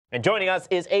And joining us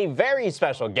is a very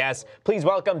special guest. Please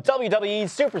welcome WWE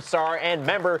superstar and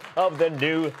member of the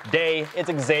New Day. It's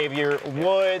Xavier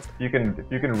Woods. If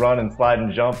you can run and slide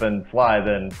and jump and fly,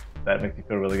 then that makes you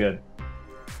feel really good.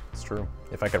 It's true.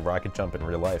 If I could rocket jump in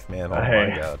real life, man, oh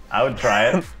my god. I would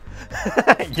try it.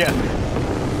 Yeah.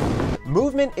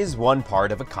 Movement is one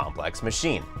part of a complex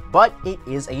machine, but it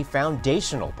is a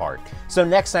foundational part. So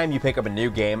next time you pick up a new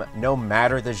game, no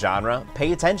matter the genre,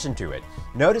 pay attention to it.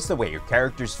 Notice the way your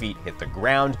character's feet hit the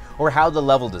ground or how the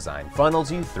level design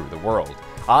funnels you through the world.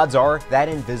 Odds are that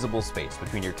invisible space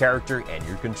between your character and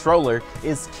your controller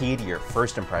is key to your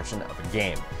first impression of a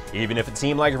game, even if a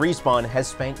team like Respawn has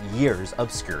spent years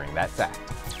obscuring that fact.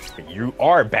 You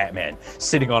are Batman,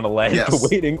 sitting on a ledge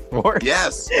waiting for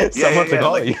someone to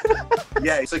call you.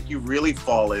 Yeah, it's like you really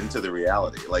fall into the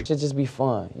reality. Like, it should just be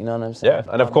fun, you know what I'm saying?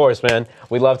 Yeah, and of course, man,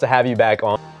 we'd love to have you back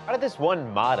on. How did this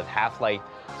one mod of Half-Life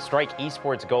strike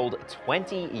esports gold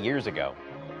 20 years ago?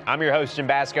 I'm your host, Jim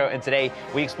Basco, and today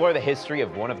we explore the history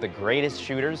of one of the greatest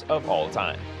shooters of all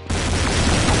time.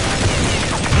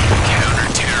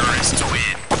 Counter-terrorists win.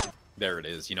 There it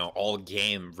is. You know, all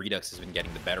game, Redux has been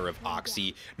getting the better of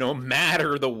Oxy. No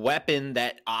matter the weapon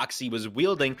that Oxy was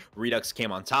wielding, Redux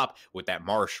came on top with that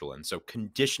Marshall. And so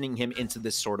conditioning him into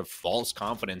this sort of false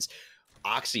confidence,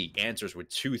 Oxy answers with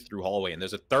 2 through hallway. And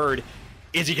there's a third.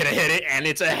 Is he going to hit it? And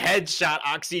it's a headshot.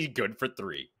 Oxy good for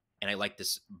 3. And I like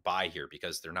this buy here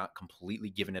because they're not completely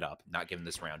giving it up, not giving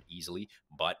this round easily,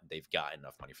 but they've got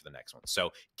enough money for the next one.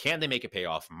 So can they make it pay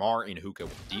off? Mar in hookah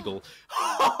with Deagle.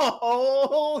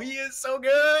 Oh, he is so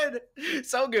good.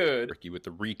 So good. Ricky with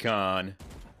the recon.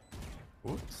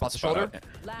 Ooh, spots the shoulder.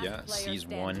 Yeah, sees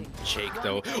one. Jake,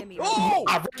 though. Oh,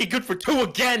 Ricky good for 2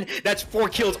 again. That's 4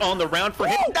 kills on the round for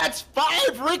him. That's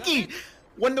 5, Ricky.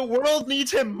 When the world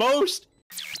needs him most.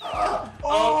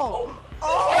 oh,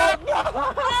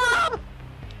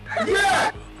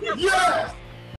 yeah, yeah.